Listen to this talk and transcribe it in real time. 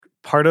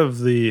part of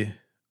the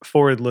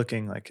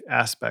forward-looking like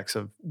aspects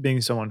of being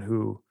someone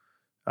who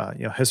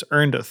has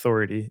earned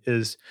authority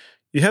is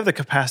you have the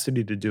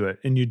capacity to do it,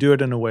 and you do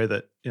it in a way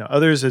that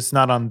others, it's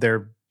not on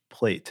their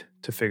plate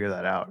to figure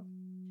that out.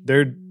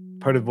 They're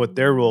part of what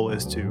their role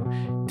is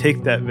to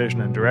take that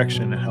vision and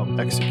direction and help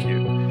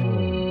execute.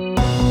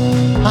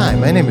 Hi,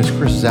 my name is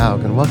Chris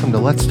Zaug, and welcome to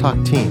Let's Talk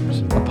Teams,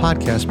 a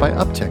podcast by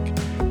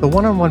Uptick, the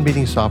one-on-one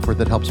meeting software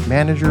that helps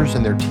managers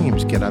and their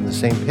teams get on the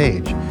same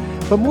page.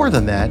 But more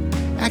than that,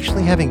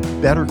 actually having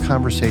better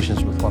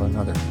conversations with one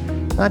another.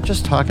 Not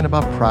just talking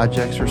about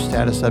projects or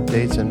status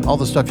updates and all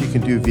the stuff you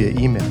can do via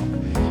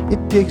email.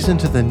 It digs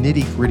into the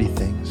nitty-gritty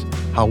things,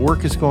 how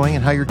work is going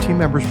and how your team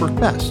members work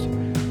best,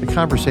 the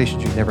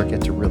conversations you never get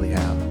to really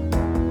have.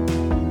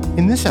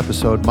 In this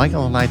episode,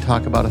 Michael and I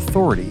talk about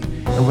authority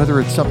and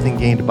whether it's something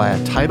gained by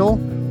a title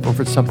or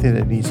if it's something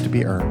that needs to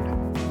be earned.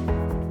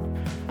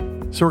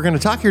 So we're going to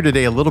talk here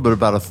today a little bit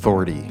about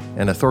authority,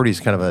 and authority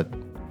is kind of a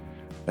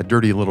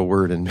dirty little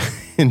word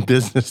in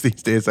business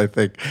these days. I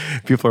think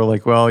people are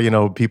like,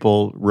 well,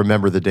 people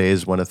remember the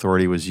days when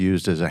authority was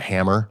used as a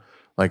hammer.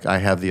 Like, I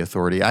have the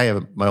authority. I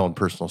have my own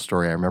personal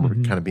story. I remember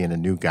kind of being a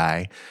new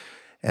guy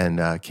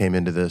and came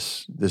into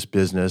this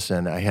business,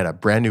 and I had a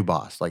brand new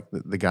boss. Like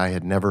the guy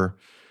had never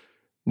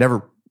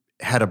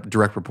had a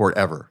direct report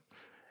ever.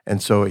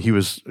 And so he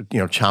was,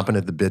 chomping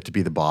at the bit to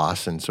be the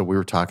boss. And so we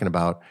were talking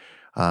about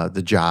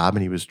the job,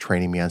 and he was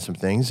training me on some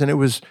things. And it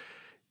was,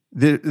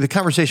 the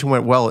conversation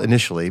went well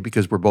initially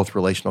because we're both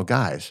relational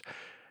guys.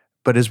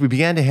 But as we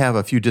began to have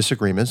a few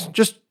disagreements,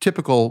 just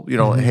typical,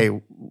 hey,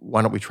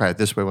 why don't we try it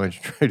this way? Why don't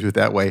you try to do it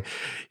that way?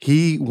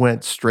 He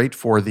went straight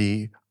for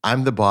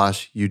I'm the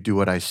boss, you do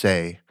what I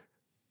say.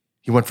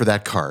 He went for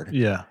that card.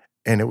 Yeah.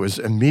 And it was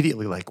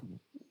immediately like,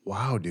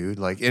 wow, dude.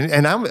 Like,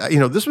 and I'm,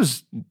 this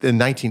was the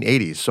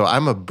 1980s. So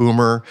I'm a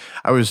boomer.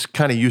 I was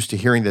kind of used to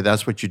hearing that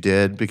that's what you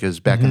did because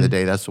back in the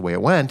day, that's the way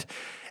it went.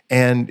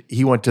 And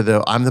he went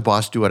to I'm the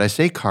boss, do what I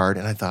say card.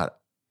 And I thought,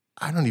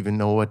 I don't even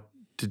know what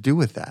to do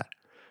with that.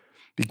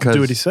 Because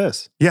do what he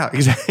says. Yeah,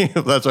 exactly.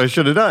 That's what I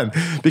should have done.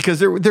 Because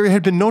there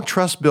had been no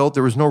trust built.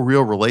 There was no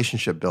real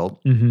relationship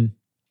built. Mm-hmm.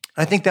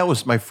 I think that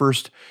was my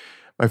first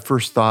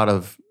thought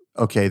of,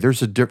 okay,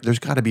 there's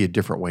got to be a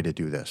different way to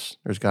do this.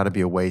 There's got to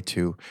be a way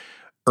to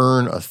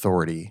earn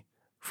authority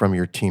from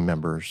your team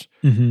members.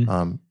 Mm-hmm.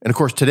 And of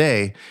course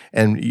today,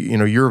 and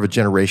you're of a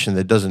generation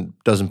that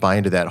doesn't buy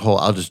into that whole,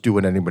 I'll just do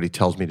what anybody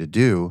tells me to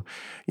do.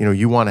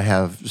 You want to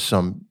have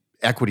some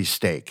equity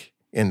stake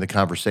in the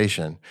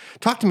conversation.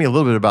 Talk to me a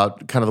little bit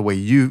about kind of the way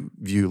you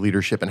view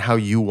leadership and how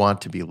you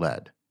want to be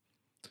led.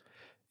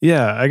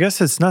 Yeah, I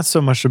guess it's not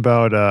so much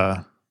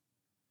about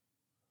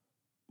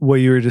what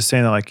you were just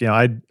saying, that like,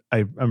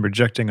 I'm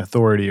rejecting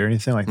authority or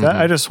anything like that.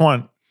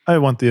 I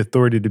want the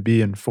authority to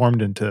be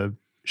informed and to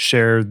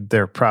share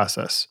their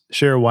process,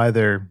 share why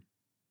they're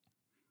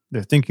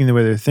thinking the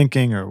way they're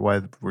thinking or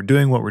why we're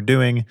doing what we're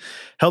doing.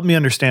 Help me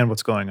understand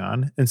what's going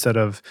on instead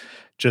of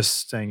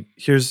just saying,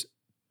 here's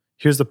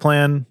the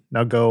plan,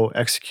 now go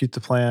execute the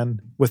plan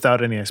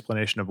without any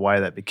explanation of why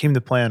that became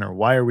the plan or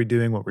why are we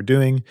doing what we're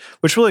doing,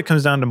 which really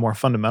comes down to more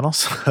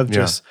fundamentals of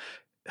just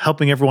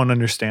helping everyone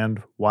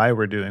understand why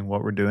we're doing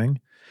what we're doing.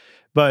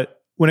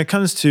 But when it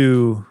comes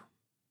to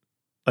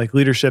like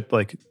leadership,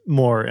 like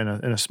more in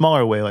a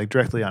smaller way, like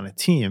directly on a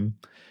team,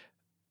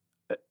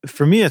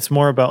 for me, it's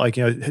more about like,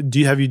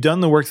 have you done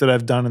the work that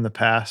I've done in the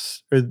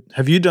past, or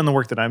have you done the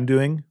work that I'm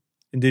doing?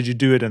 And did you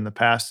do it in the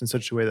past in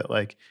such a way that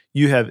like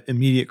you have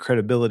immediate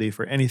credibility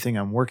for anything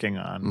I'm working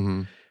on?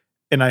 Mm-hmm.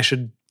 And I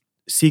should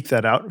seek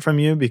that out from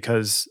you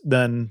because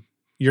then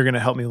you're going to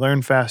help me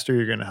learn faster.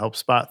 You're going to help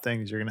spot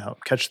things. You're going to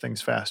help catch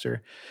things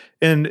faster.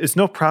 And it's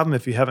no problem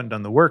if you haven't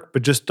done the work,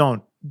 but just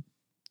don't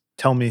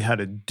tell me how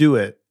to do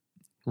it.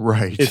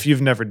 Right. If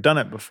you've never done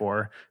it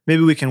before,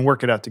 maybe we can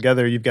work it out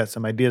together. You've got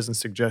some ideas and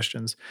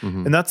suggestions.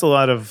 Mm-hmm. And that's a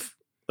lot of,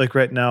 like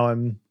right now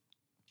I'm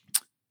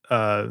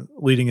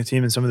leading a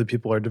team and some of the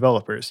people are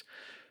developers.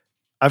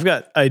 I've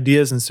got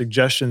ideas and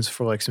suggestions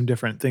for like some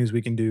different things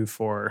we can do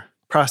for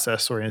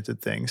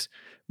process-oriented things,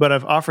 but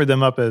I've offered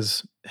them up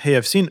as, hey,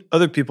 I've seen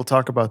other people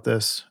talk about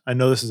this. I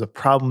know this is a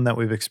problem that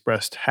we've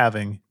expressed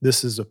having.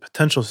 This is a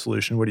potential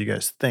solution. What do you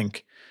guys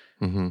think?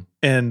 Mm-hmm.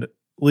 And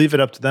leave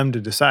it up to them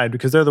to decide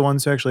because they're the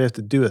ones who actually have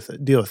to deal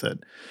with it.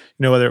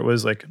 Whether it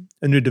was like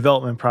a new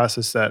development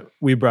process that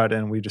we brought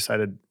in, we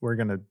decided we're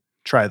going to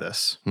try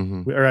this.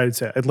 Mm-hmm. Or I'd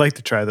say, I'd like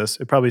to try this.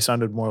 It probably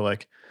sounded more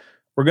like,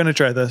 we're going to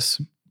try this,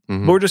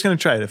 but we're just going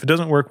to try it. If it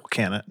doesn't work, we'll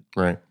can it.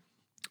 Right.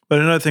 But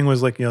another thing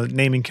was like,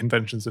 naming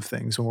conventions of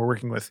things. When we're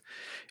working with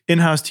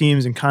in-house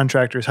teams and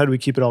contractors, how do we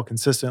keep it all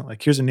consistent?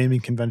 Like, here's a naming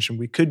convention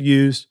we could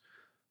use.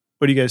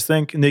 What do you guys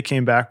think? And they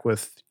came back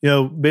with,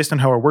 based on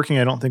how we're working,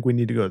 I don't think we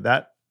need to go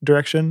that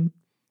direction. And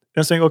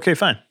I'm saying, okay,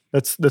 fine.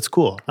 That's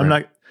cool.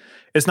 Right.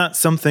 It's not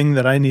something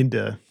that I need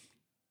to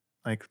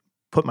like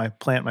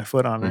plant my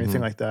foot on or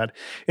anything like that.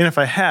 And if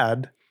I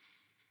had,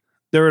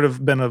 there would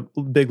have been a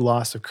big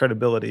loss of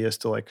credibility as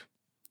to like,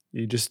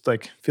 you just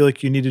like feel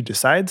like you need to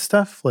decide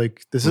stuff.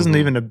 Like this isn't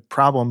even a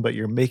problem, but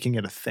you're making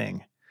it a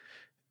thing.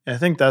 And I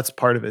think that's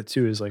part of it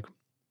too, is like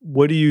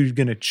what are you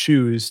going to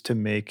choose to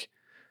make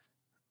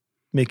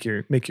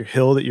your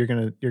hill that you're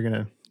going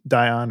to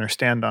die on or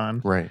stand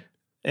on? Right.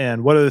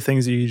 And what are the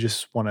things that you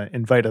just want to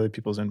invite other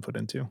people's input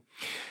into?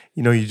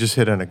 You just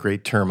hit on a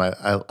great term.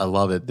 I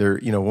love it.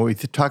 When we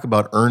talk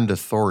about earned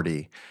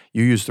authority,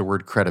 you use the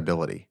word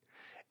credibility.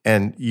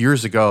 And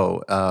years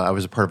ago, I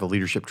was a part of a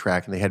leadership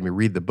track, and they had me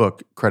read the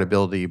book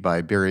Credibility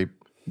by Barry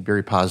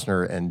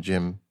Posner and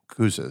James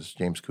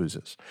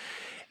Kouzes.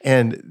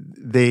 And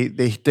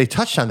they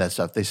touched on that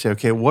stuff. They say,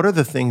 okay, what are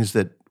the things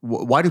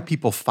why do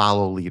people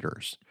follow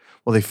leaders?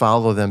 Well, they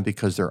follow them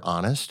because they're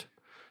honest.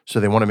 So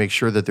they want to make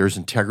sure that there's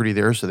integrity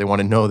there. So they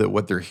want to know that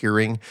what they're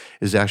hearing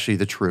is actually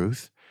the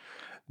truth.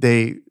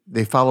 They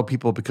follow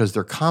people because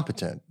they're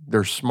competent,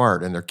 they're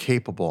smart, and they're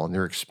capable, and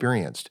they're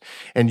experienced.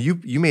 And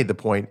you made the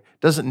point,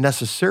 doesn't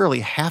necessarily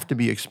have to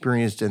be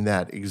experienced in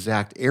that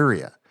exact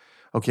area.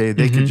 Okay,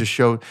 they could just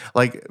show,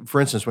 like,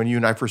 for instance, when you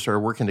and I first started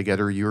working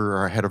together, you were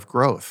our head of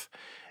growth.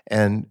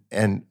 And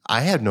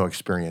I had no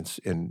experience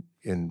in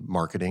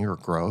marketing or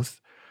growth.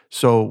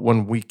 So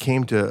when we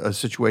came to a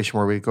situation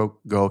where we go,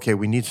 okay,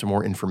 we need some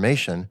more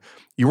information,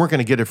 you weren't going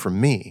to get it from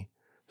me.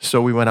 So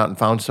we went out and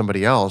found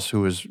somebody else who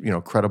was,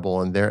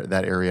 credible in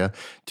that area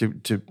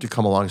to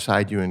come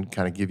alongside you and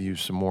kind of give you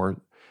some more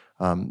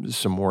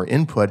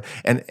input.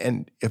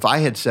 And if I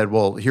had said,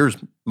 well, here's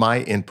my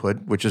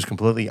input, which is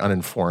completely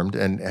uninformed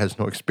and has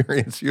no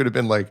experience, you'd have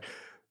been like,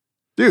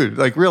 dude,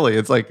 like, really,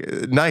 it's like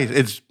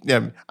nice.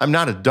 I'm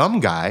not a dumb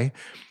guy,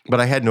 but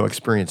I had no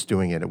experience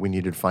doing it. And we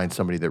needed to find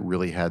somebody that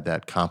really had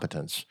that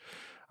competence.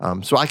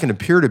 So I can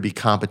appear to be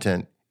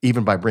competent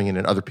even by bringing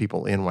in other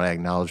people in when I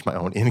acknowledge my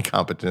own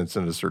incompetence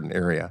in a certain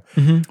area.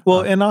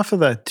 Well, and off of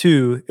that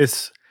too,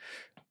 it's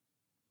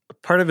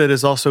part of it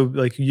is also,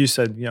 like you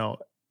said,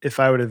 if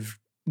I would have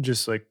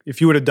just if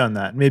you would have done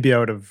that, maybe I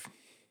would have,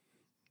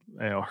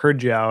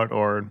 heard you out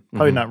or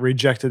probably not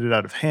rejected it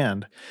out of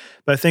hand.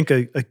 But I think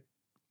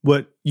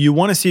what you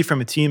want to see from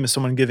a team is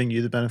someone giving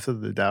you the benefit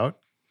of the doubt.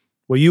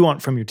 What you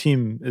want from your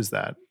team is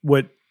that.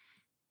 What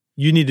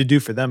you need to do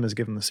for them is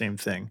give them the same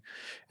thing.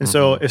 And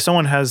so if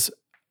someone has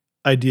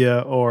idea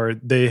or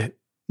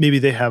maybe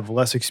they have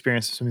less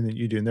experience in something that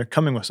you do and they're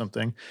coming with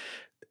something,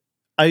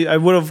 I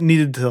would have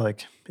needed to,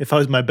 if I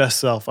was my best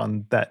self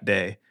on that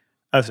day,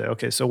 I would say,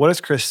 okay, so what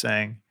is Chris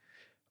saying?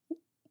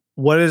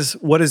 What is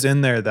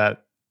in there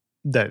that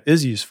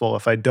is useful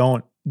if I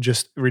don't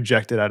just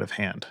reject it out of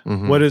hand?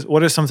 What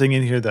is something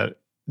in here that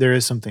there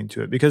is something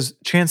to it? Because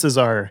chances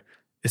are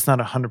it's not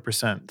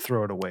 100%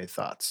 throw it away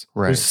thoughts.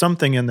 Right. There's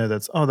something in there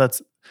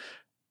that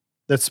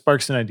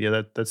sparks an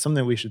idea that's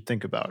something we should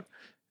think about.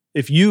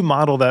 If you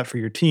model that for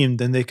your team,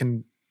 then they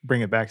can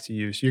bring it back to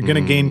you. So you're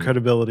going to gain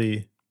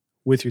credibility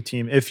with your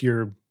team if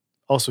you're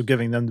also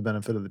giving them the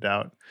benefit of the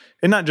doubt.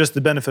 And not just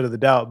the benefit of the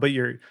doubt, but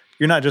you're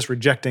not just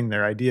rejecting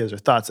their ideas or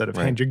thoughts out of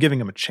hand. You're giving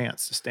them a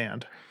chance to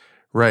stand.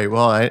 Right.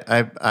 Well,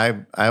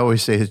 I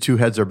always say two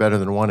heads are better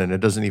than one, and it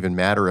doesn't even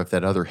matter if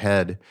that other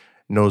head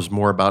knows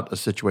more about a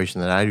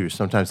situation than I do.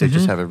 Sometimes they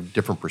just have a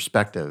different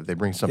perspective. They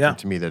bring something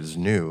to me that is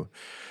new.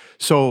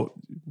 So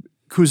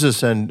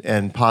Kouzes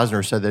and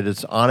Posner said that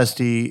it's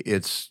honesty,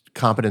 it's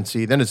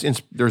competency, then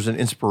there's an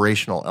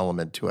inspirational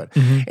element to it.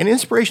 And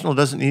inspirational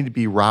doesn't need to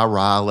be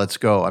rah, let's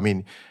go. I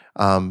mean,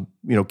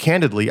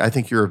 candidly, I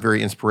think you're a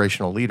very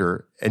inspirational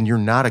leader, and you're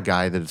not a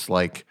guy that's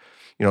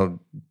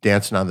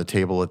dancing on the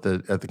table at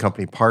the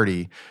company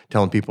party,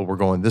 telling people we're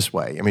going this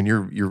way. I mean,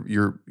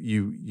 you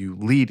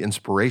lead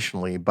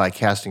inspirationally by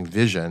casting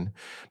vision,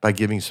 by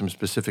giving some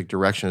specific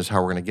direction as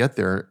how we're going to get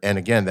there. And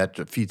again,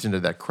 that feeds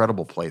into that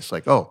credible place.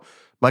 Like, oh,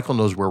 Michael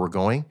knows where we're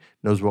going,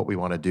 knows what we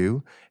want to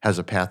do, has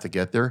a path to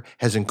get there,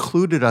 has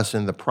included us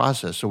in the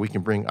process so we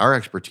can bring our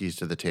expertise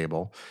to the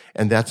table,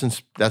 and that's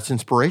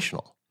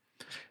inspirational.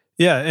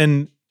 Yeah,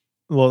 and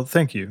well,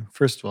 thank you,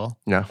 first of all.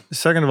 Yeah.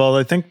 Second of all,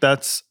 I think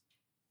that's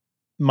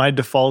my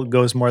default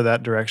goes more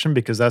that direction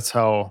because that's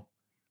how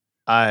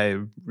I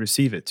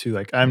receive it too.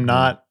 Like, I'm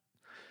not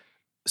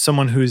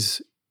someone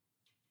who's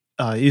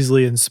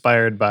easily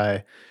inspired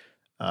by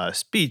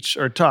speech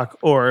or talk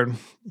or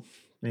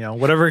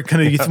whatever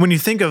kind of, when you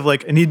think of I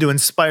need to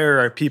inspire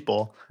our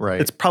people, right,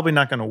 it's probably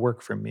not going to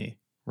work for me.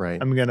 Right.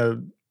 I'm going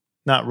to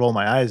not roll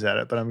my eyes at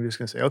it, but I'm just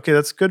going to say, okay,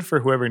 that's good for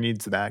whoever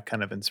needs that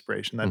kind of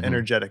inspiration, that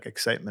energetic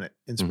excitement,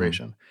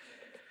 inspiration.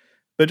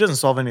 But it doesn't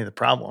solve any of the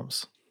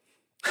problems.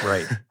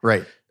 Right.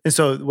 Right. And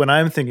so when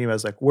I'm thinking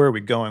about where are we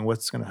going?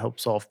 What's going to help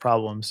solve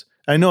problems?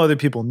 I know other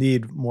people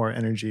need more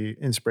energy,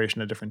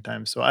 inspiration at different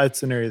times. So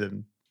it's an area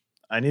that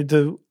I need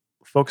to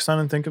focus on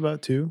and think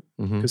about too,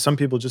 because some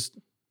people just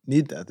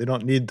need that. They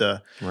don't need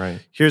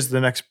here's the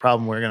next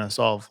problem we're going to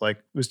solve. Like,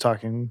 I was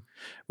talking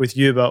with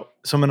you about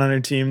someone on your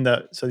team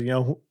that said,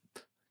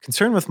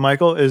 concern with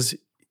Michael is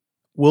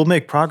we'll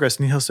make progress.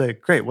 And he'll say,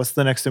 great, what's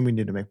the next thing we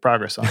need to make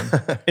progress on?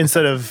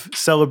 Instead of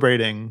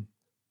celebrating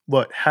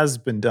what has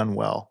been done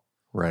well.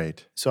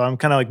 Right. So I'm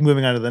kind of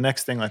moving on to the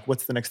next thing.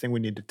 What's the next thing we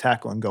need to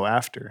tackle and go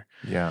after?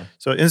 Yeah.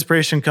 So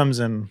inspiration comes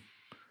in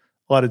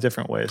a lot of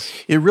different ways.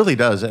 It really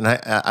does. And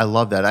I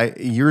love that.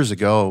 Years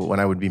ago, when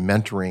I would be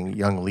mentoring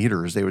young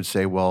leaders, they would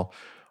say, well,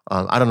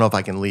 I don't know if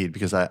I can lead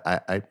because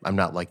I'm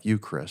not like you,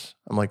 Chris.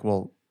 I'm like,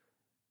 well,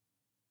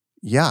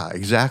 yeah,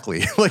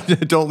 exactly. Like,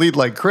 don't lead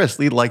like Chris,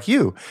 lead like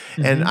you.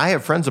 Mm-hmm. And I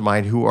have friends of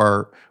mine who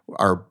are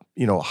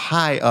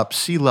high up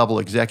C-level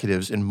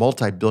executives in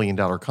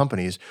multi-billion-dollar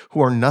companies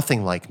who are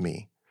nothing like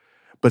me.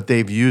 But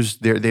they've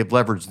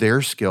leveraged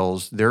their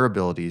skills, their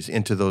abilities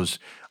into those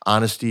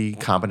honesty,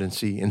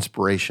 competency,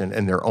 inspiration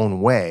in their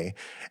own way.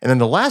 And then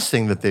the last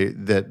thing that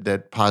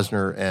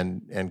Posner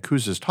and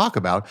Kouzes talk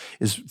about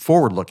is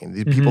forward-looking.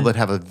 The people that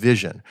have a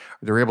vision,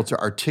 they're able to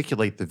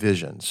articulate the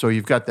vision. So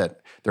you've got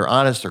that, they're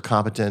honest, they're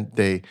competent,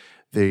 they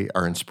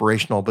are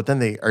inspirational, but then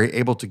they are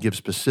able to give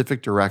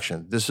specific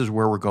direction. This is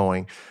where we're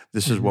going.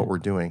 This is what we're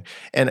doing.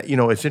 And,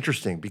 it's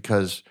interesting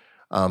because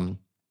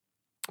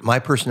my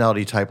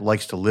personality type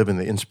likes to live in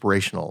the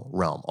inspirational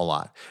realm a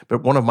lot.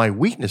 But one of my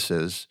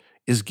weaknesses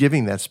is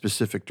giving that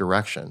specific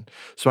direction.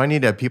 So I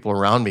need to have people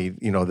around me,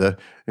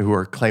 who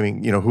are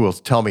claiming, who will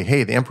tell me,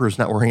 hey, the emperor's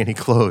not wearing any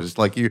clothes.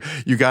 Like you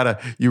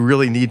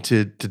really need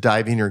to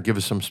dive in here and give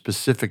us some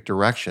specific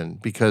direction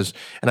because,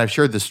 and I've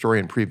shared this story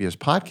in previous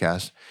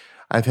podcasts,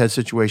 I've had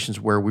situations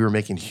where we were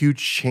making huge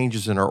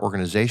changes in our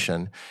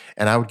organization,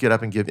 and I would get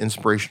up and give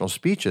inspirational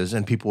speeches,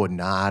 and people would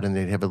nod, and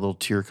they'd have a little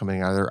tear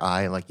coming out of their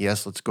eye, and like,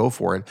 yes, let's go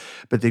for it.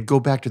 But they'd go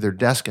back to their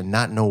desk and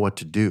not know what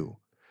to do.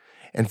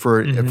 And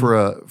for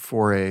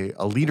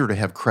a leader to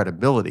have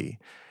credibility,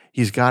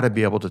 he's got to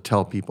be able to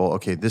tell people,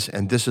 okay, this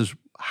is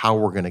how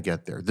we're going to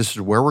get there. This is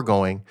where we're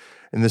going,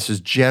 and this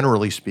is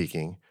generally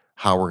speaking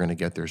how we're going to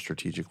get there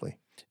strategically.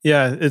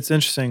 Yeah, it's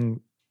interesting.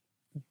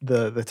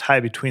 The tie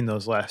between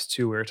those last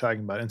two we were talking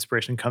about,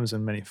 inspiration comes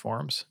in many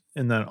forms,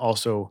 and then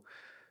also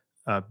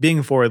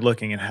being forward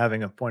looking and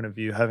having a point of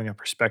view, having a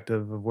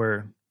perspective of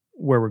where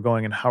we're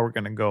going and how we're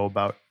going to go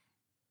about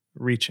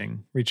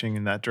reaching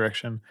in that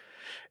direction.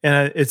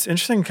 And it's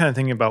interesting kind of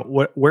thinking about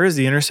where is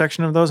the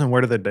intersection of those and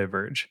where do they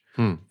diverge.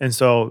 And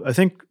so I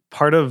think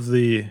part of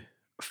the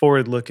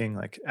forward looking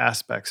like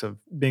aspects of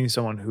being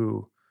someone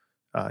who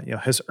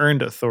has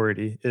earned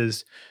authority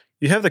is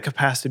you have the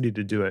capacity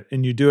to do it,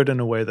 and you do it in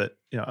a way that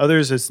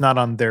others, it's not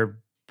on their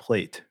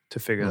plate to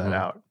figure that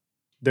out.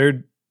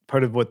 They're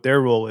part of what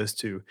their role is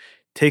to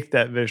take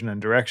that vision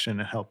and direction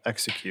and help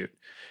execute.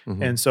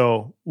 And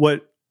so,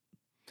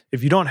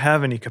 if you don't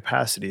have any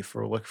capacity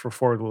for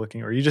forward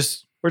looking, or it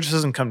just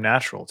doesn't come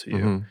natural to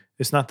you?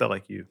 It's not that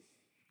like you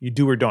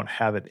do or don't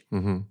have it,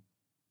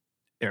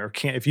 or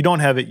can't. If you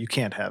don't have it, you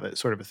can't have it,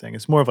 sort of a thing.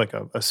 It's more of like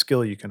a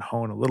skill you can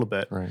hone a little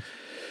bit, right?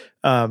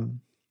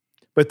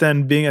 But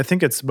then I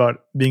think it's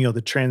about being able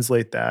to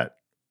translate that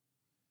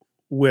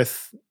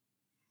with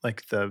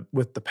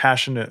the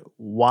passionate,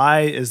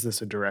 why is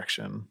this a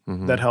direction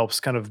that helps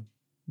kind of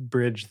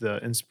bridge the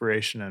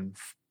inspiration and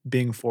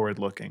being forward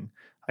looking?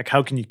 Like,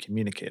 how can you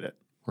communicate it?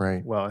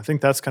 Right. Well, I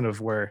think that's kind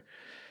of where,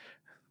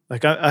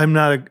 like, I'm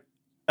not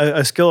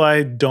a skill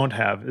I don't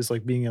have is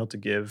like being able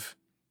to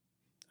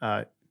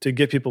to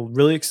get people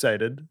really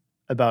excited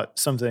about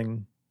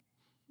something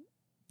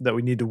that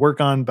we need to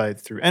work on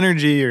through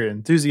energy or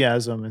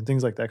enthusiasm and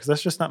things like that, because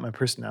that's just not my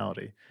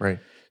personality. Right.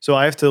 So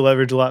I have to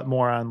leverage a lot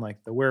more on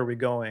like the where are we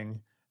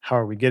going, how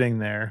are we getting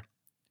there,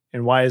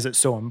 and why is it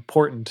so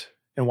important,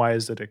 and why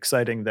is it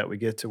exciting that we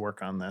get to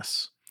work on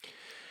this?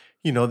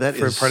 That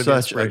is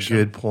such a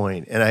good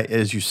point. And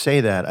as you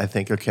say that, I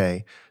think,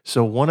 okay,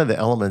 so one of the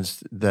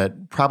elements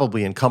that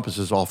probably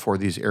encompasses all four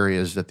of these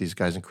areas that these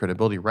guys in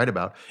credibility write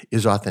about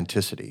is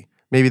authenticity.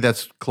 Maybe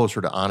that's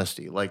closer to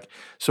honesty. Like,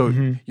 so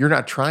you're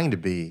not trying to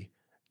be,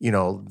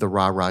 the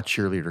rah-rah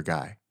cheerleader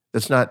guy.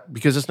 That's not,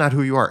 because it's not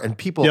who you are. And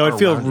people it would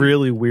feel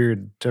really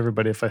weird to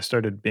everybody if I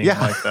started being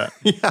like that.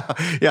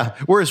 Yeah.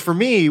 Whereas for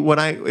me,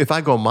 if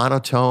I go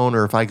monotone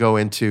or if I go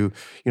into,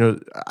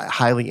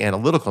 highly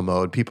analytical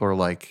mode, people are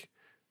like,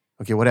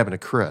 okay, what happened to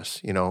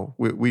Chris?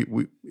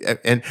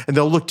 And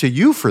they'll look to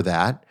you for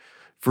that,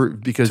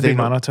 because they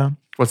know, monotone.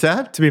 What's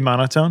that? To be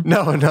monotone?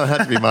 No,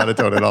 not to be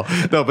monotone at all.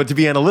 No, but to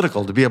be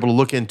analytical, to be able to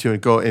look into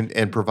and go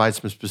and provide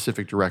some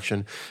specific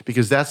direction,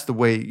 because that's the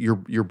way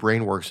your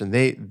brain works, and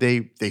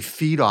they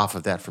feed off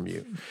of that from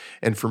you.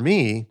 And for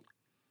me,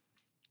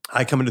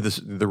 I come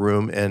into the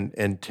room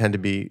and tend to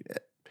be.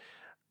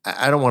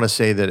 I don't want to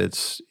say that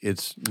it's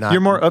not.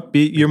 You're more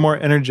upbeat. You're more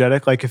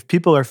energetic. Like if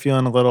people are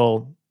feeling a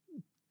little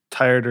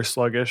tired or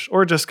sluggish,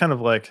 or just kind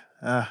of like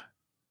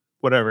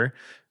whatever,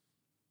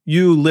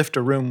 you lift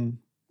a room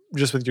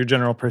just with your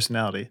general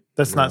personality.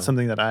 That's not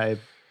something that I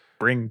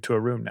bring to a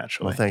room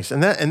naturally. Well, thanks.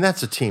 And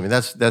that's a team. And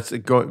that's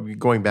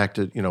going back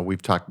to,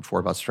 we've talked before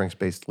about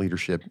strengths-based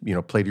leadership,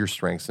 play to your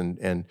strengths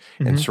and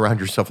surround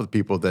yourself with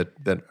people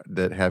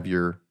that have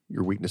your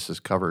weaknesses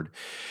covered.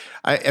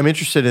 I am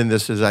interested in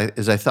this as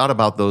I thought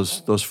about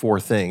those four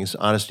things: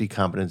 honesty,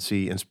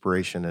 competency,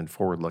 inspiration, and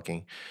forward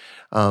looking.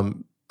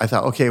 I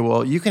thought, okay,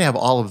 well, you can have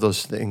all of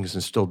those things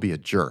and still be a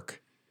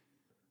jerk.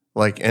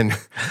 Like, and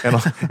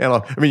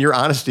I mean, your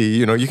honesty,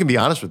 you can be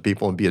honest with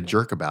people and be a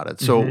jerk about it.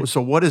 So,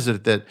 so what is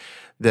it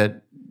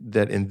that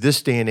in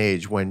this day and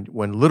age, when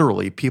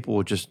literally people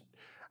will just,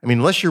 I mean,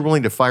 unless you're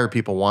willing to fire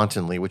people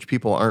wantonly, which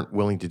people aren't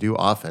willing to do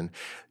often,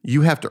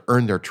 you have to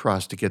earn their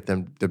trust to get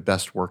them the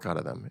best work out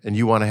of them. And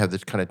you want to have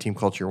this kind of team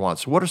culture you want.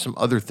 So what are some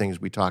other things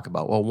we talk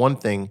about? Well, one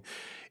thing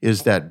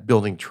is that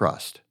building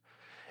trust.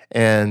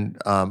 And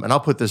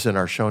I'll put this in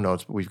our show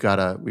notes, but we've got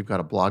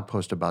a blog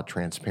post about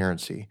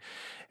transparency.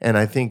 And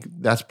I think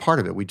that's part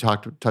of it. We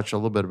touched a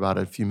little bit about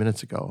it a few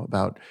minutes ago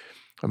about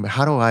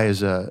how do I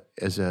as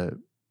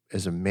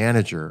a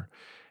manager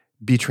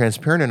be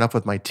transparent enough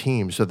with my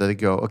team so that they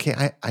go,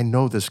 okay, I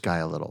know this guy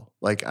a little.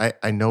 Like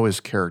I know his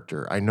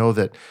character. I know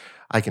that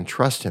I can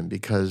trust him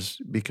because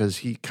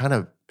he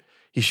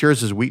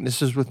shares his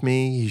weaknesses with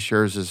me. He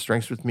shares his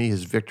strengths with me,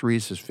 his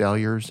victories, his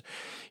failures.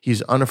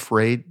 He's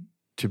unafraid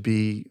to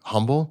be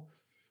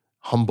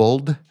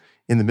humbled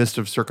in the midst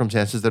of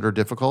circumstances that are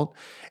difficult.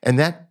 And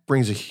that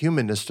brings a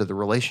humanness to the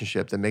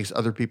relationship that makes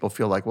other people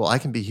feel like, well, I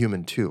can be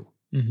human too.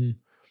 Mm-hmm.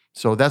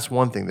 So that's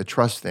one thing, the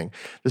trust thing.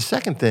 The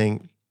second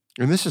thing,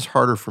 and this is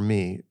harder for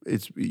me,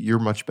 you're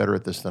much better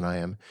at this than I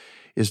am,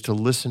 is to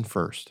listen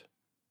first.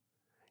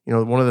 You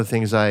know, one of the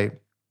things I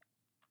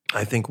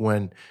think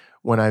when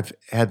I've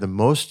had the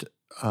most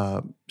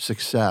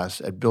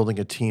success at building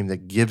a team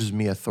that gives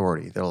me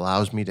authority, that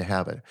allows me to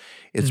have it,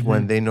 it's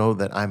when they know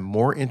that I'm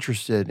more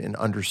interested in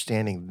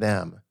understanding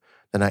them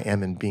than I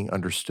am in being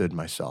understood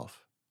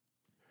myself.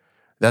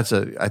 That's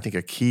I think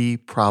a key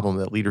problem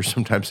that leaders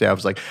sometimes have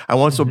is like, I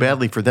want so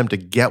badly for them to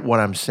get what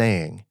I'm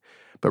saying,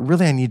 but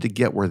really I need to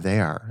get where they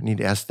are. I need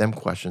to ask them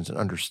questions and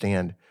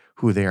understand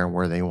who they are and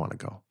where they want to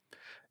go.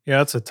 Yeah,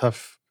 that's a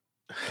tough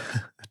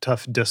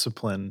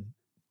discipline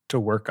to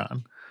work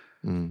on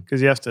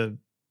because you have to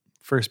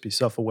first be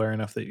self-aware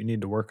enough that you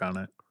need to work on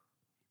it.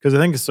 Because I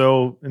think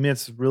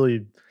it's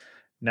really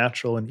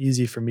natural and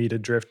easy for me to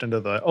drift into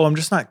I'm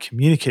just not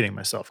communicating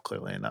myself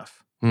clearly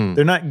enough.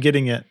 They're not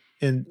getting it.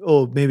 And,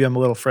 maybe I'm a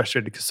little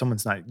frustrated because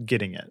someone's not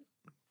getting it,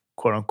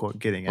 quote unquote,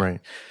 getting it. Right.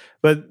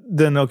 But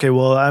then, okay,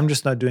 well, I'm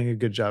just not doing a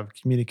good job of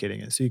communicating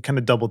it. So you kind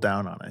of double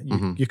down on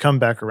it. You come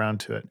back around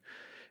to it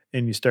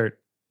and you start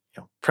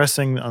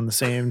pressing on the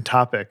same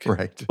topic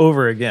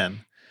over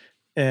again.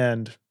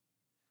 And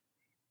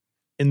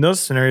in those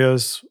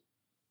scenarios,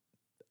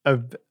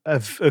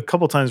 I've a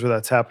couple times where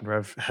that's happened where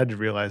I've had to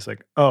realize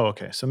like, oh,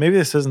 okay, so maybe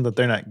this isn't that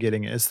they're not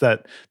getting it. It's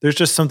that there's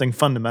just something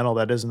fundamental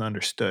that isn't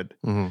understood.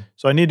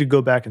 So I need to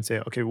go back and say,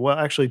 okay, well,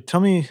 actually,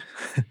 tell me,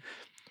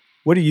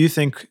 what do you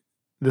think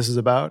this is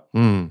about?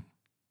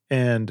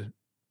 And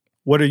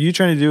what are you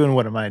trying to do? And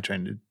what am I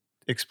trying to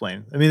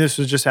explain? I mean, this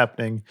was just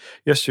happening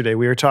yesterday.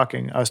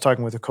 I was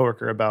talking with a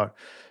coworker about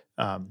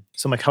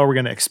some like how we're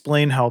going to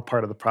explain how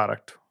part of the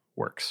product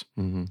works.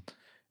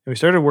 And we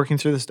started working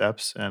through the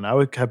steps, and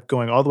I kept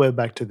going all the way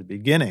back to the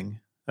beginning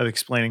of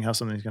explaining how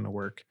something's going to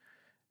work.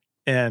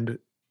 And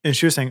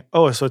she was saying,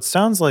 oh, so it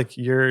sounds like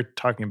you're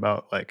talking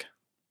about like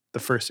the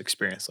first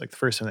experience, like the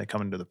first time they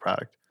come into the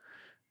product.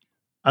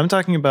 I'm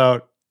talking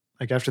about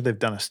like after they've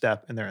done a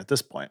step and they're at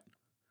this point.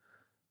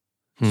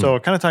 So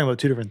kind of talking about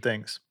two different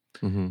things.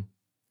 And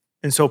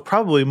so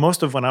probably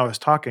most of when I was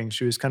talking,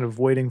 she was kind of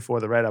waiting for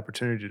the right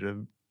opportunity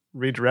to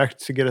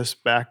redirect to get us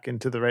back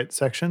into the right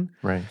section.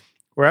 Right.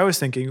 Where I was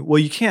thinking, well,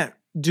 you can't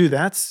do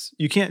that.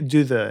 You can't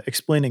do the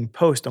explaining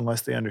post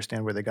unless they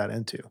understand where they got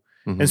into.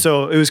 And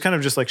so it was kind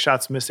of just like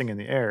shots missing in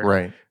the air.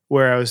 Right.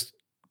 Where I was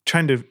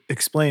trying to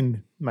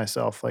explain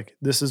myself, like,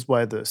 this is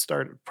why the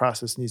start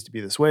process needs to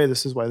be this way.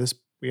 This is why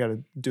we got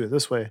to do it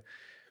this way.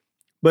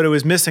 But it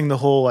was missing the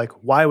whole, like,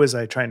 why was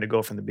I trying to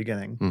go from the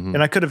beginning?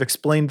 And I could have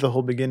explained the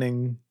whole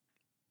beginning,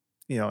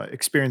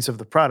 experience of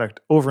the product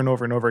over and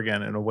over and over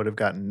again, and it would have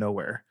gotten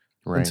nowhere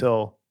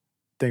until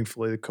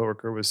thankfully the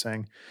coworker was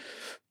saying,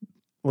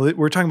 well,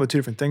 we're talking about two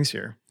different things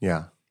here.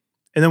 Yeah.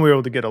 And then we were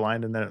able to get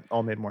aligned, and then it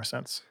all made more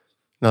sense.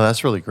 No,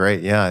 that's really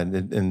great. Yeah.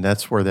 And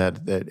that's where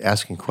that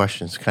asking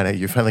questions kind of,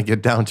 you finally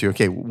get down to,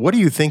 okay, what do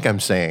you think I'm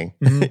saying?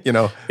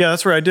 Yeah,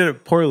 that's where I did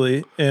it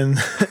poorly. And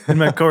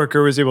my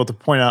coworker was able to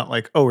point out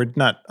like, oh, we're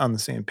not on the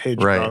same page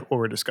about what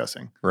we're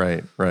discussing.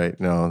 Right.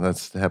 No,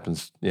 that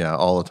happens. Yeah.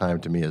 All the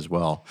time to me as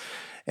well.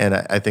 And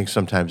I think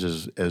sometimes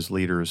as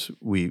leaders,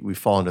 we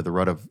fall into the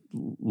rut of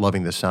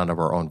loving the sound of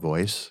our own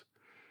voice.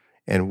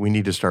 And we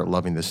need to start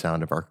loving the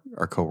sound of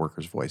our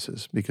coworkers'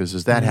 voices, because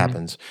as that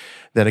happens,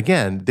 then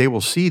again, they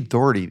will cede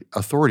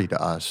authority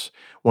to us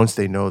once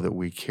they know that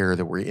we care,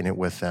 that we're in it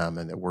with them,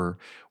 and that we're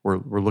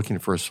looking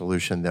for a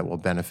solution that will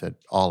benefit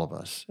all of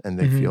us. And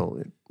they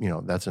feel,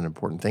 that's an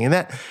important thing.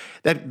 And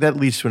that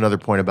leads to another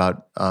point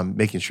about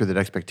making sure that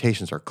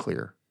expectations are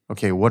clear.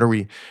 Okay, what are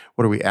we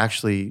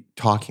actually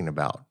talking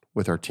about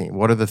with our team?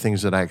 What are the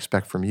things that I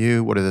expect from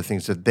you? What are the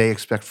things that they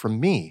expect from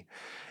me?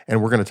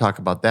 And we're going to talk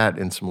about that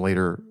in some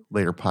later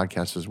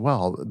podcasts as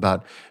well,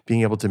 about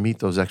being able to meet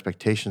those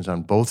expectations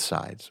on both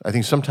sides. I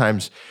think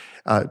sometimes,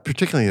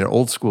 particularly in an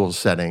old school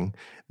setting,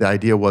 the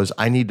idea was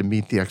I need to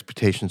meet the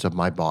expectations of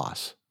my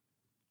boss.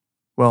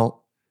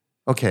 Well,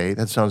 okay,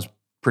 that sounds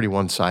pretty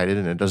one-sided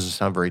and it doesn't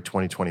sound very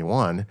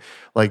 2021,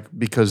 like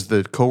because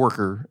the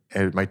coworker,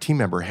 my team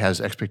member has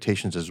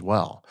expectations as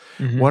well.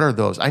 Mhm. What are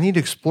those? I need to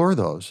explore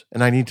those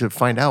and I need to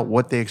find out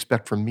what they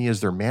expect from me as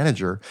their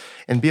manager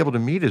and be able to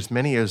meet as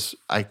many as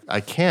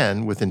I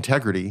can with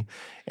integrity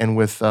and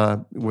with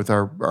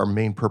our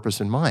main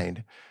purpose in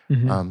mind.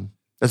 Mhm.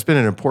 That's been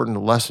an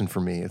important lesson for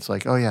me. It's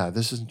like, oh yeah,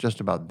 this isn't just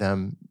about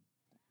them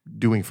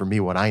doing for me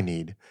what I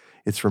need.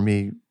 It's for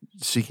me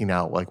seeking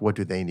out like what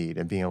do they need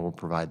and being able to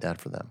provide that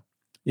for them.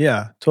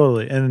 Yeah,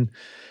 totally. And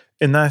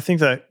I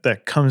think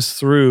that comes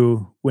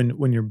through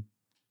when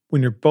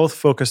you're both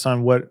focused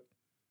on what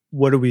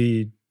are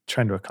we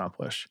trying to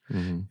accomplish,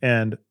 Mm-hmm.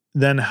 and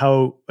then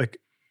how, like,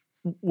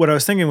 what I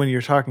was thinking when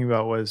you're talking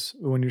about was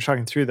when you're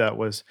talking through that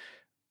was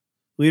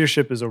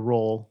leadership is a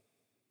role.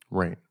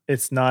 Right.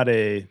 It's not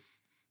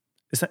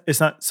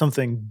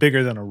something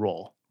bigger than a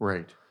role.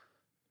 Right.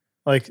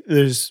 Like,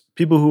 there's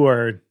people who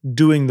are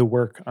doing the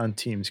work on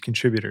teams,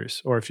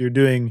 contributors, or if you're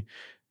doing,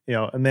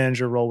 a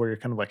manager role where you're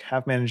kind of like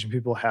half managing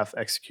people, half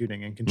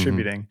executing and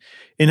contributing.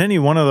 In any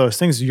one of those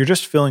things, you're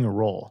just filling a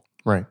role.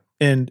 Right.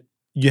 And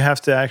you have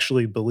to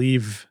actually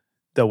believe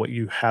that what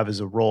you have is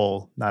a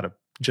role, not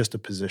just a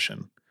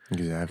position.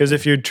 Exactly. Because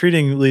if you're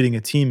treating leading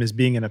a team as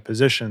being in a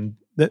position,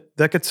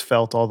 that gets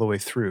felt all the way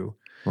through.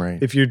 Right.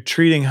 If you're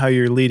treating how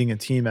you're leading a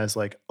team as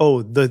like,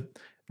 oh,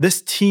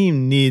 this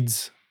team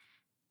needs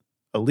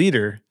a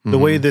leader, the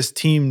way this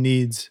team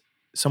needs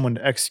someone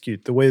to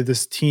execute, the way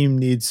this team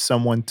needs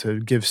someone to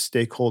give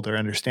stakeholder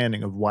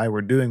understanding of why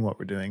we're doing what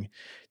we're doing.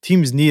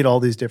 Teams need all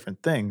these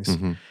different things.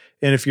 Mm-hmm.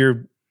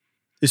 And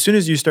as soon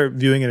as you start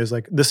viewing it as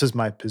like, this is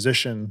my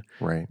position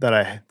Right. that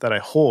I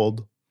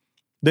hold,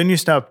 then you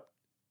stop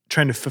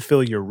trying to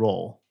fulfill your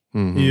role.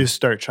 Mm-hmm. You just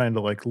start trying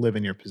to like live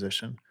in your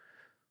position.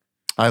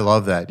 I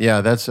love that.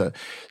 Yeah, that's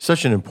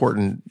such an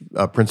important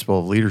principle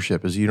of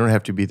leadership is you don't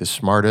have to be the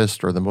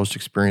smartest or the most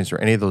experienced or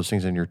any of those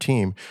things in your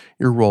team.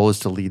 Your role is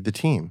to lead the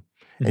team.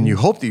 And you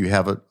hope that you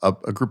have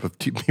a group of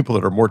people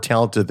that are more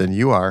talented than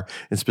you are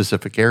in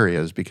specific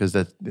areas because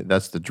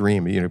that's the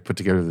dream. Put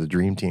together the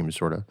dream team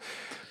sort of.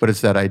 But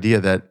it's that idea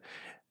that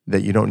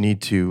you don't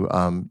need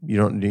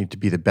to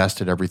be the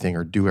best at everything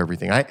or do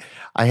everything.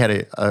 I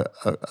had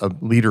a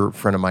leader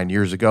friend of mine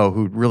years ago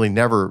who really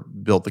never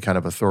built the kind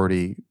of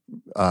authority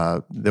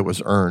that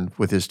was earned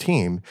with his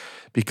team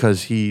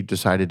because he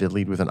decided to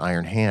lead with an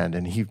iron hand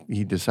and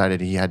he decided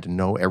he had to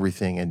know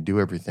everything and do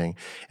everything,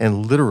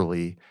 and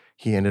literally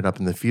he ended up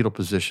in the fetal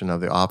position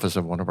of the office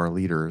of one of our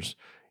leaders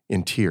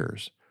in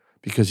tears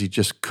because he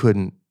just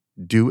couldn't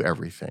do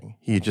everything.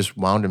 He just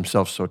wound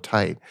himself so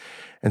tight.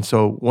 And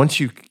so once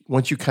you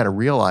kind of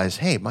realize,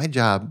 hey, my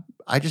job,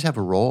 I just have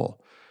a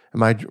role. And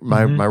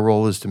my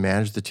role is to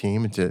manage the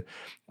team and to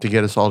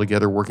get us all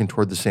together working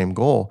toward the same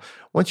goal.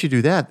 Once you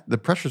do that, the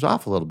pressure's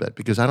off a little bit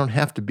because I don't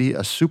have to be a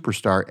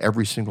superstar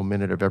every single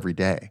minute of every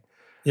day.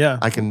 Yeah.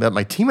 I can let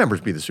my team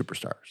members be the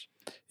superstars.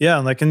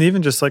 Yeah. And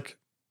even just like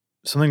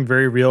something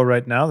very real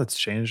right now that's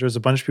changed. There's a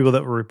bunch of people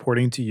that were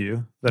reporting to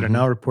you that are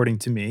now reporting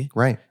to me.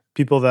 Right.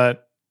 People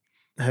that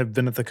have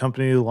been at the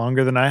company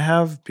longer than I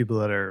have, people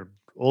that are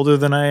older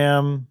than I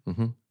am.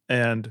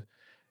 And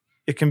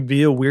it can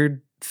be a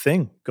weird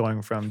thing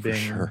going from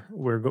being,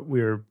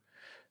 we're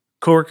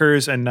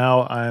coworkers and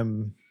now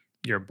I'm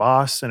your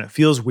boss. And it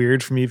feels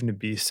weird for me even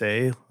to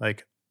say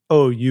like,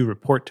 oh, you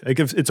report.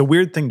 Like it's a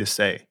weird thing to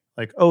say.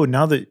 Like, oh,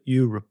 now that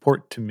you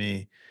report to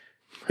me,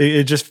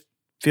 it just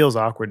feels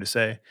awkward to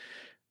say.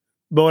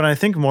 But when I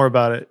think more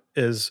about it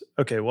is,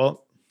 okay,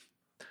 well,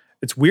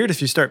 it's weird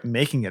if you start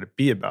making it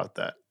be about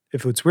that.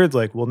 If it's weird,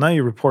 like, well, now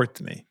you report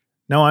to me.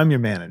 Now I'm your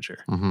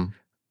manager.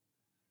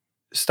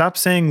 Stop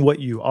saying what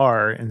you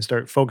are and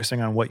start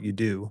focusing on what you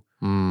do.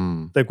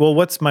 Like, well,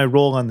 what's my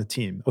role on the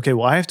team? Okay,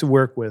 well, I have to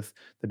work with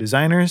the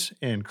designers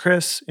and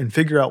Chris and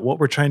figure out what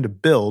we're trying to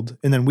build.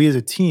 And then we as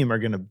a team are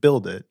going to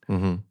build it.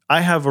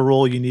 I have a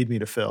role you need me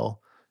to fill,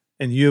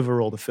 and you have a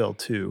role to fill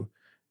too.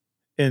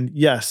 And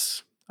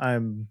yes,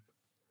 I'm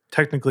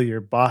technically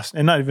your boss,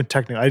 and not even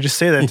technically. I just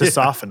say that to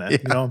soften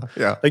it.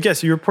 Like,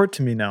 yes, you report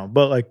to me now,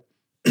 but like,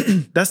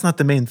 that's not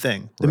the main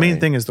thing. The main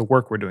thing is the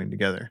work we're doing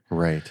together.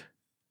 Right.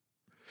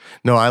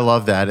 No, I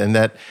love that, and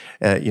that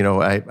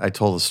I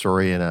told a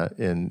story in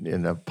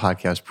a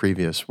podcast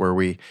previous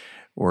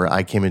where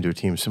I came into a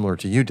team similar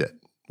to you did,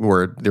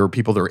 where there were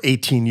people that were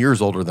 18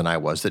 years older than I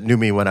was that knew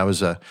me when I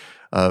was a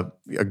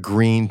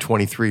green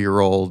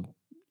 23-year-old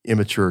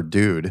immature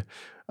dude.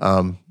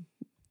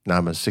 Now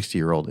I'm a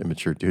 60-year-old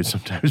immature dude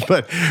sometimes,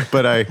 but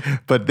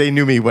they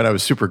knew me when I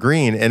was super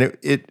green, and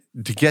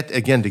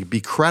to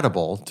be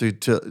credible,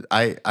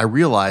 I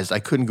realized I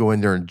couldn't go in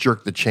there and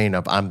jerk the chain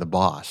up. I'm the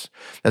boss.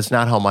 That's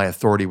not how my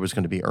authority was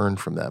going to be earned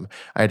from them.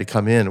 I had to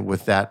come in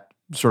with that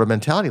sort of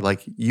mentality,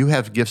 like you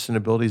have gifts and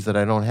abilities that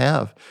I don't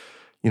have.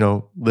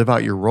 Live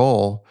out your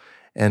role,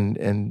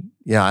 and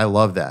yeah, I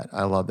love that.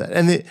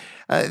 And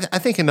I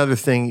think another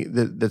thing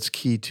that's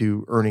key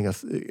to earning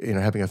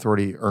having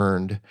authority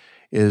earned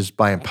is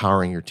by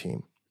empowering your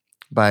team,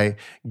 by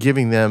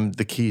giving them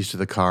the keys to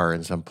the car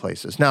in some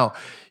places. Now,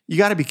 you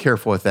got to be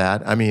careful with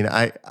that. I mean,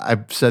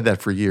 I've said that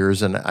for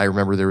years, and I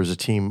remember there was a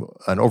team,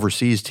 an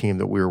overseas team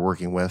that we were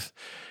working with,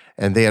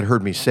 and they had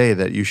heard me say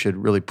that you should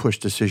really push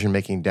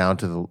decision-making down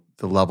to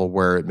the level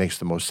where it makes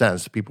the most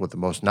sense, the people with the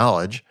most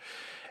knowledge.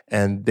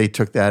 And they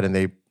took that and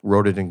they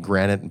wrote it in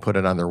granite and put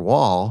it on their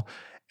wall.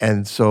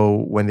 And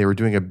so when they were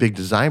doing a big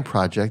design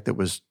project that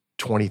was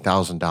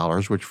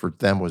 $20,000, which for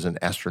them was an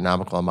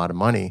astronomical amount of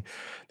money,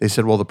 they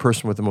said, well, the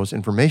person with the most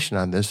information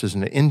on this is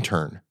an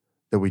intern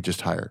that we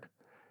just hired.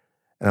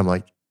 And I'm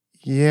like,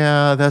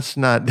 yeah, that's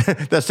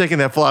taking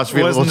that philosophy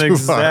a little too far.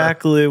 Wasn't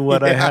exactly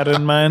what I had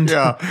in mind.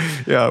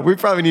 Yeah. We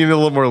probably need a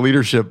little more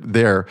leadership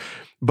there.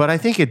 But I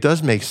think it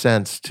does make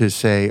sense to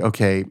say,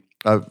 okay,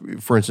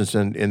 for instance,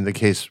 in the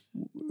case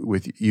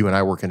with you and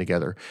I working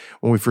together,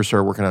 when we first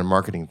started working on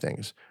marketing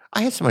things,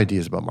 I had some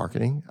ideas about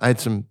marketing. I had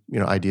some,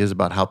 ideas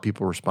about how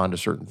people respond to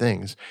certain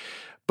things.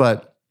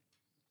 But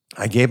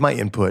I gave my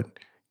input,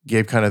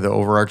 gave kind of the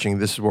overarching,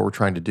 this is what we're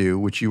trying to do,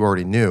 which you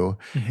already knew,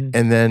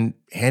 and then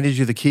handed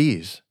you the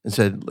keys and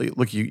said,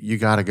 look, you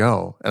got to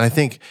go. And I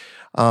think,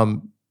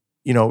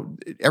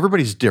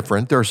 everybody's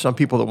different. There are some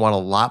people that want a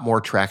lot more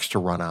tracks to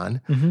run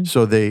on.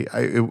 So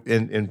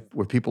and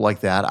with people like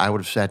that, I would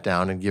have sat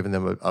down and given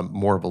them a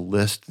more of a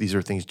list. These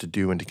are things to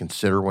do and to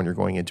consider when you're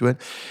going into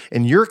it.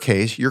 In your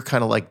case, you're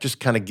kind of like,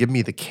 just kind of give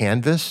me the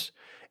canvas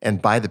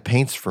and buy the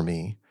paints for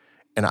me,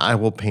 and I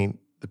will paint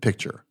the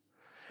picture.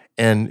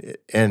 And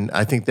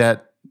I think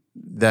that's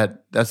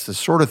the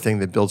sort of thing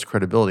that builds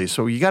credibility.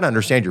 So you got to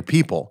understand your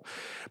people.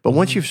 But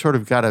once you've sort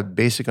of got a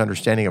basic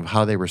understanding of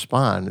how they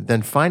respond,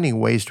 then finding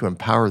ways to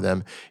empower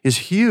them is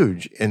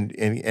huge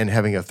in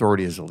having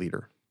authority as a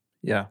leader.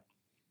 Yeah.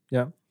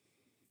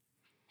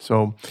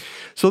 So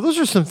those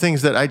are some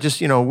things that I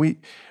just,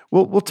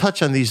 we'll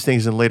touch on these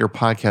things in later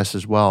podcasts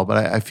as well. But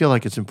I feel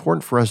like it's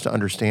important for us to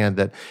understand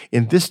that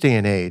in this day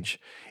and age,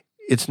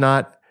 it's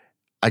not,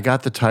 I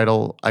got the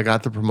title, I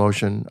got the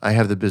promotion, I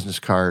have the business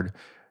card,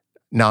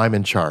 now I'm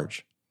in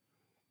charge.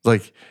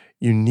 Like,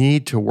 you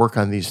need to work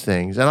on these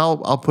things. And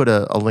I'll put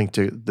a link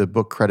to the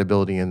book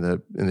Credibility in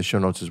the show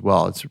notes as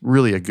well. It's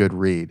really a good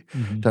read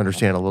to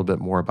understand a little bit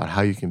more about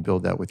how you can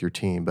build that with your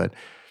team. But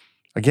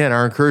again,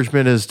 our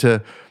encouragement is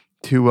to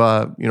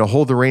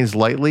hold the reins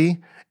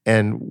lightly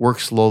and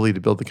work slowly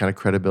to build the kind of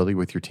credibility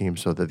with your team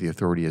so that the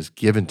authority is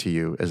given to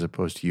you as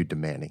opposed to you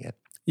demanding it.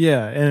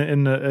 Yeah,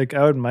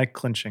 and my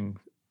clinching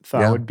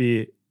thought would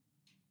be,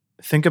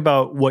 think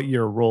about what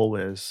your role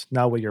is,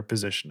 not what your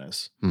position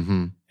is.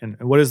 And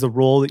what is the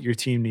role that your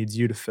team needs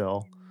you to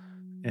fill?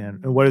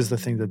 And what is the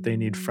thing that they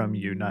need from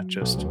you, not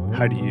just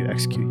how do you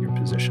execute your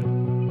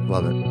position?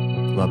 Love it.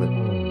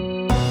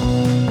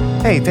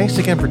 Hey, thanks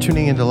again for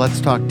tuning in to Let's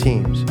Talk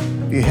Teams.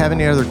 If you have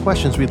any other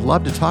questions, we'd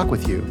love to talk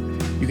with you.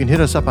 You can hit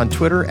us up on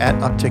Twitter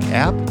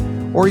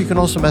 @UptickApp, or you can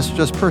also message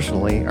us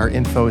personally. Our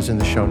info is in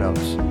the show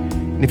notes.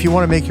 And if you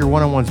want to make your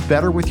one-on-ones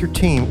better with your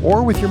team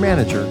or with your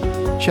manager,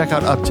 check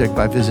out Uptick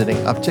by visiting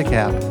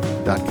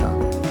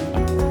uptickapp.com.